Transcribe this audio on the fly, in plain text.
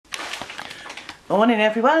Morning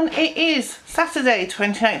everyone, it is Saturday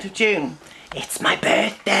 29th of June. It's my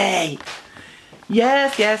birthday!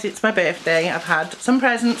 Yes, it's my birthday. I've had some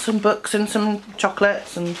presents, some books and some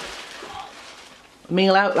chocolates and a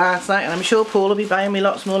meal out last night, and I'm sure Paul will be buying me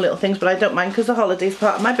lots more little things, but I don't mind because the holiday's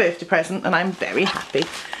part of my birthday present and I'm very happy.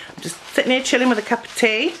 I'm just sitting here chilling with a cup of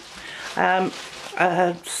tea.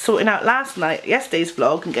 Sorting out yesterday's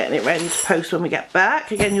vlog and getting it ready to post when we get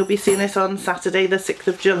back. Again, you'll be seeing this on Saturday the 6th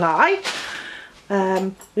of July.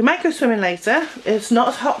 We might go swimming later. It's not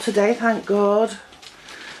as hot today, thank God.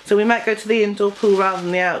 So we might go to the indoor pool rather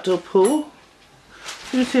than the outdoor pool.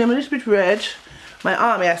 You can see I'm a little bit red. My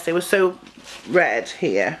arm yesterday was so red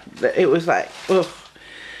here that it was like, ugh.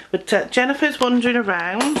 But Jennifer's wandering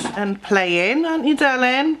around and playing, aren't you,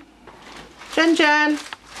 darling? Jen.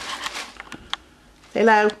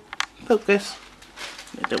 Hello. Focus.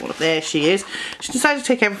 I don't want to. There she is. She decided to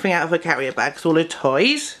take everything out of her carrier bag, all her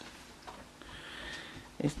toys.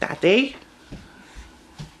 There's Daddy.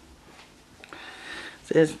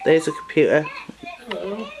 So there's a computer.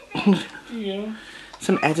 Hello. Yeah.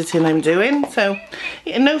 Some editing I'm doing. So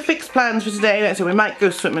yeah, no fixed plans for today. So we might go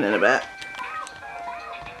swimming in a bit.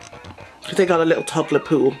 Because they got a little toddler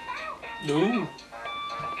pool. Ooh.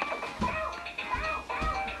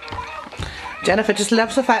 Jennifer just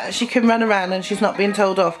loves the fact that she can run around and she's not being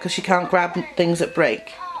told off because she can't grab things that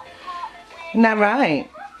break. Isn't that right?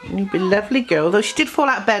 You'd be a lovely girl. Though she did fall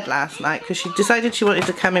out of bed last night because she decided she wanted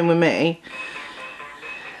to come in with me.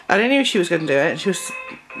 I knew she was going to do it. She was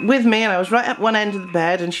with me and I was right at one end of the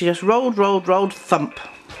bed and she just rolled, thump.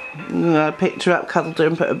 And I picked her up, cuddled her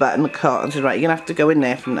and put her back in the cot and said, right, you're going to have to go in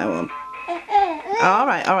there from now on.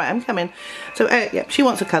 Alright, I'm coming. So, yeah, she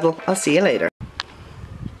wants a cuddle. I'll see you later.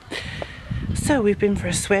 So we've been for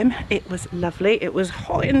a swim. It was lovely. It was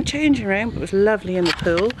hot in the changing room, but it was lovely in the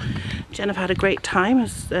pool. Jennifer had a great time.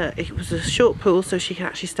 It was a short pool, so she could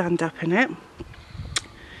actually stand up in it.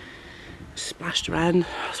 Splashed around,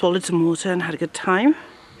 swallowed some water and had a good time.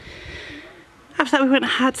 After that we went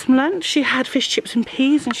and had some lunch. She had fish, chips and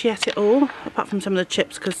peas and she ate it all, apart from some of the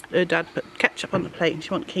chips because her dad put ketchup on the plate and she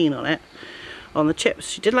wasn't keen on it, on the chips.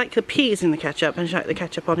 She did like the peas in the ketchup and she liked the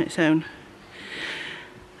ketchup on its own.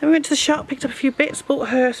 Then we went to the shop, picked up a few bits, bought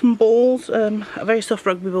her some balls, a very soft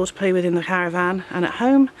rugby ball to play with in the caravan and at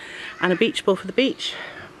home, and a beach ball for the beach.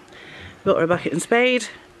 Bought her a bucket and spade,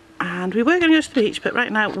 and we were going to go to the beach, but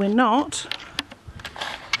right now we're not,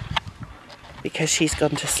 because she's gone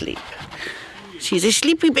to sleep. She's a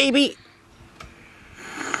sleepy baby.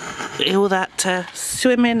 All that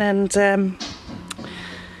swimming and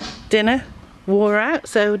dinner wore out,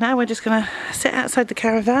 so now we're just going to sit outside the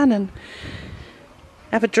caravan and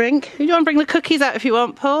have a drink. You want to bring the cookies out if you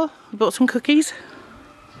want, Paul? We bought some cookies.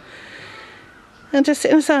 And just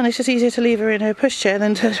sit in the sun. It's just easier to leave her in her pushchair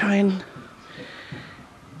than to try and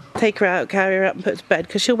take her out, carry her up and put her to bed,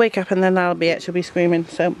 because she'll wake up and then that'll be it. She'll be screaming.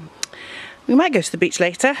 So we might go to the beach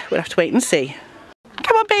later. We'll have to wait and see.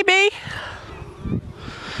 Come on, baby.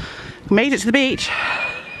 We made it to the beach.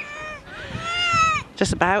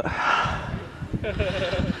 Just about.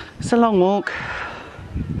 It's a long walk.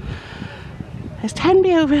 There's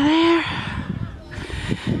Tenby over there.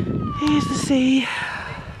 Here's the sea.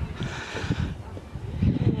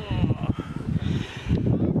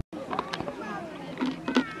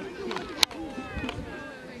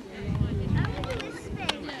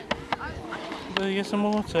 Will you get some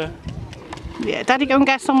water? Yeah, Daddy, go and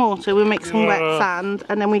get some water. We'll make some wet sand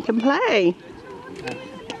and then we can play.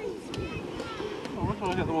 Oh, where can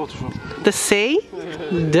I get the water from? The sea?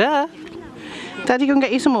 Duh. Daddy, go and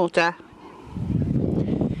get you some water.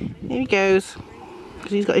 Here he goes,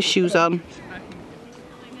 because he's got his shoes on.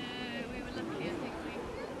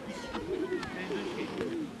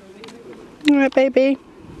 Alright, baby.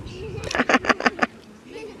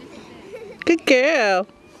 Good girl.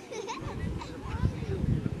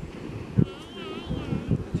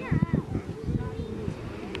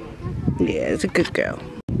 Yeah, it's a good girl.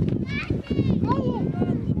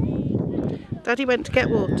 Daddy went to get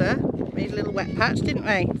water. Made a little wet patch, didn't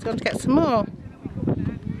we? He's gone to get some more.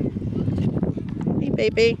 Hey,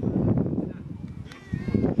 baby.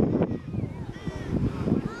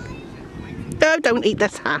 No, don't eat the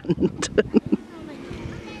sand.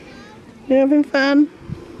 You having fun?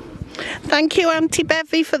 Thank you, Auntie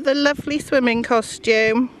Bevy, for the lovely swimming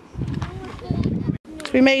costume.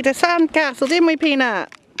 So we made a sand castle, didn't we,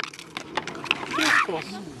 Peanut?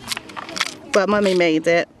 Well, Mummy made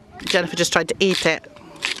it. Jennifer just tried to eat it.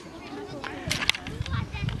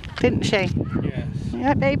 Didn't she? Yes.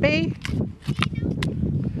 Yeah, baby.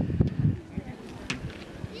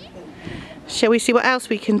 Shall we see what else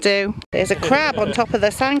we can do? There's a crab on top of the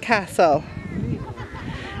sandcastle.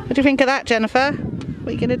 What do you think of that, Jennifer? What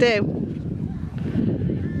are you going to do?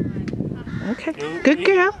 Okay, good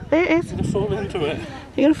girl. There it is. I'm going to fall into it.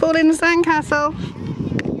 You're going to fall in the sandcastle.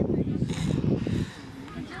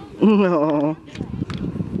 No.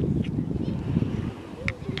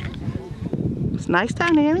 It's nice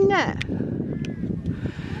down here, isn't it?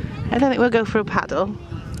 I don't think we'll go for a paddle.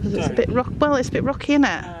 It's a bit it's a bit rocky, isn't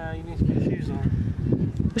it? You need to put your shoes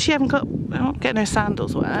on. But she haven't got. I'm not getting her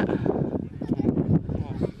sandals wet.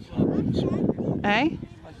 Eh?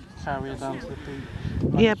 Carry her down to the beach.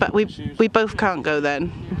 Yeah, but we both can't go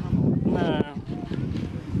then. No.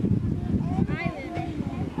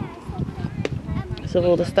 So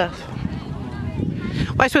all the stuff.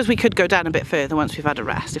 Well, I suppose we could go down a bit further once we've had a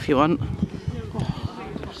rest if you want.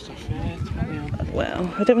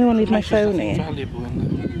 Well, I don't really want to leave my phone here.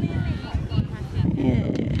 Yeah.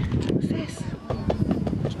 What's this?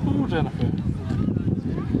 Oh, Jennifer.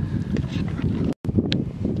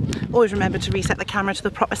 Always remember to reset the camera to the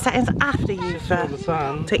proper settings after you've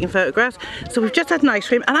taken photographs. So we've just had an ice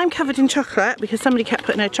cream and I'm covered in chocolate because somebody kept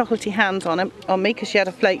putting her chocolatey hands on me because she had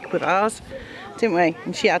a flake with ours, didn't we?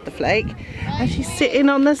 And she had the flake. And she's sitting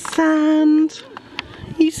on the sand.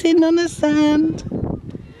 You sitting on the sand?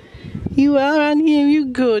 You are, aren't you? You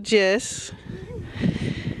gorgeous.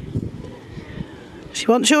 She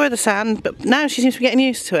won't show her the sand, but now she seems to be getting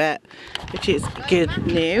used to it, which is good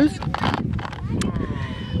news.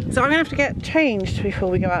 So I'm going to have to get changed before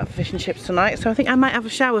we go out for fish and chips tonight, so I think I might have a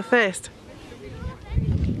shower first.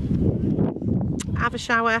 Have a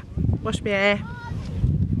shower, wash my hair,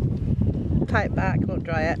 tie it back, won't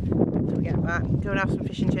dry it until we get back, go and have some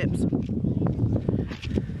fish and chips.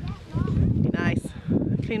 Be nice.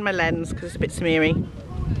 Clean my lens because it's a bit smeary.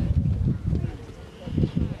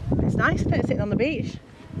 It's nice, isn't it, sitting on the beach?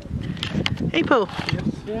 Hey Paul. Yes,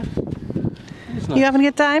 yeah. It's nice. You having a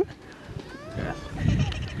good time? Yeah.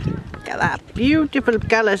 Look at that beautiful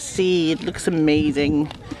colour sea. It looks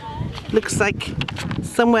amazing. Looks like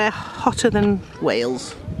somewhere hotter than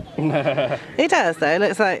Wales. It does though. It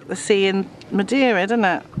looks like the sea in Madeira, doesn't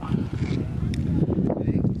it?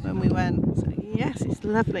 When we went. So, yes, it's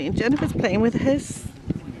lovely. And Jennifer's playing with his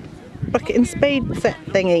bucket and spade set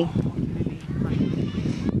thingy.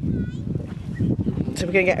 So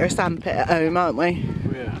we're going to get her a sandpit at home, aren't we?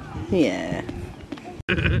 Yeah. Yeah.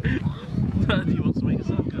 Daddy wants to make a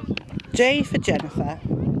sandcastle. J for Jennifer,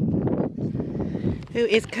 who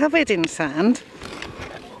is covered in sand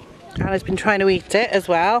and has been trying to eat it as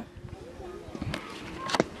well.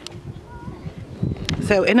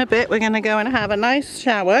 So in a bit we're going to go and have a nice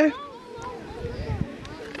shower.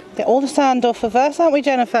 Get all the sand off of us, aren't we,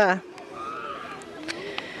 Jennifer?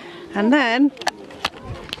 And then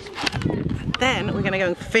we're going to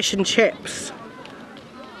go for fish and chips.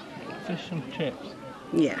 Fish and chips?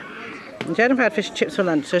 Yeah. And Jennifer had fish and chips for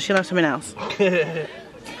lunch, so she'll have something else.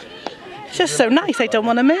 It's just so nice, I don't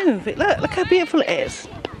want to move. Look how beautiful it is.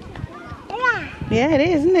 Yeah, it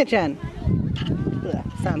is, isn't it, Jen? Ugh,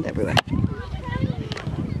 sand everywhere.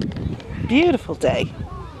 Beautiful day.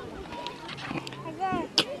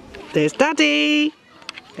 There's Daddy.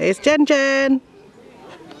 There's Jen.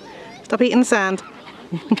 Stop eating the sand.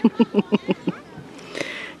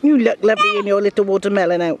 You look lovely in your little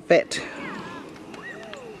watermelon outfit.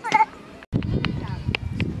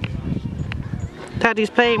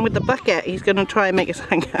 Daddy's playing with the bucket. He's going to try and make a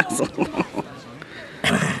sandcastle.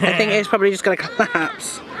 I think it's probably just going to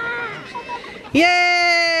collapse.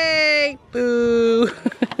 Yay! Boo!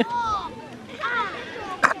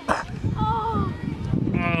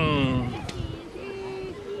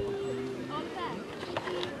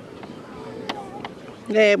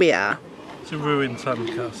 There we are. It's a ruined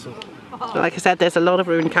sandcastle. So like I said, there's a lot of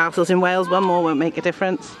ruined castles in Wales. One more won't make a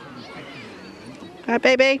difference. Alright,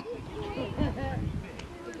 baby.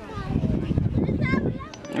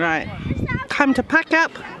 Right, time to pack up.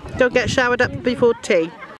 Don't get showered up before tea.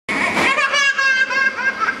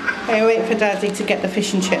 I'm waiting for Daddy to get the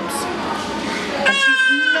fish and chips. And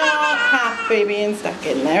she's not happy being stuck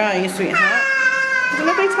in there, are you, sweetheart? We had a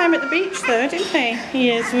lovely time at the beach though, didn't we?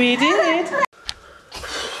 Yes, we did.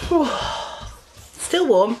 Still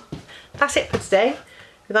warm. That's it for today.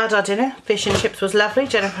 We've had our dinner. Fish and chips was lovely.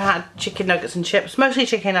 Jennifer had chicken nuggets and chips. Mostly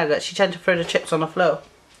chicken nuggets. She tended to throw the chips on the floor.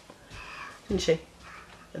 Didn't she?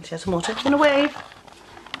 And she had some water. And a wave.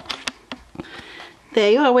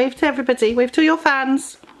 There you are. Wave to everybody. Wave to your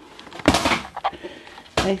fans.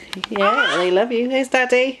 Yeah, they love you. There's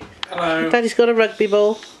Daddy. Hello. Daddy's got a rugby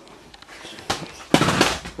ball.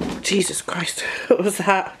 Jesus Christ. What was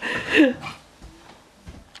that?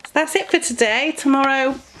 So that's it for today.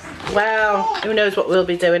 Tomorrow, well, who knows what we'll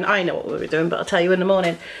be doing. I know what we'll be doing, but I'll tell you in the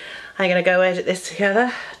morning. I'm going to go edit this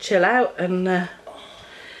together, chill out and have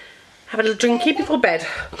a little drinky before bed.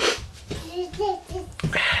 I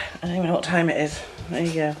don't even know what time it is. There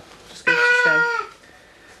you go. Just goes to show.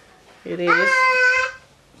 It is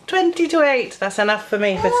 20 to 8. That's enough for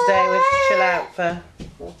me for today. We'll just chill out for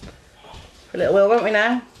a little while, won't we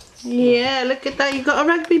now? Yeah, look at that. You've got a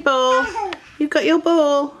rugby ball. You've got your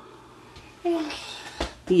ball.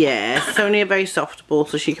 Yes, it's only a very soft ball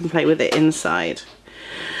so she can play with it inside.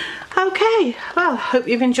 Okay, well, hope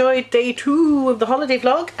you've enjoyed day 2 of the holiday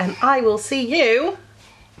vlog and I will see you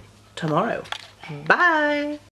tomorrow. Bye.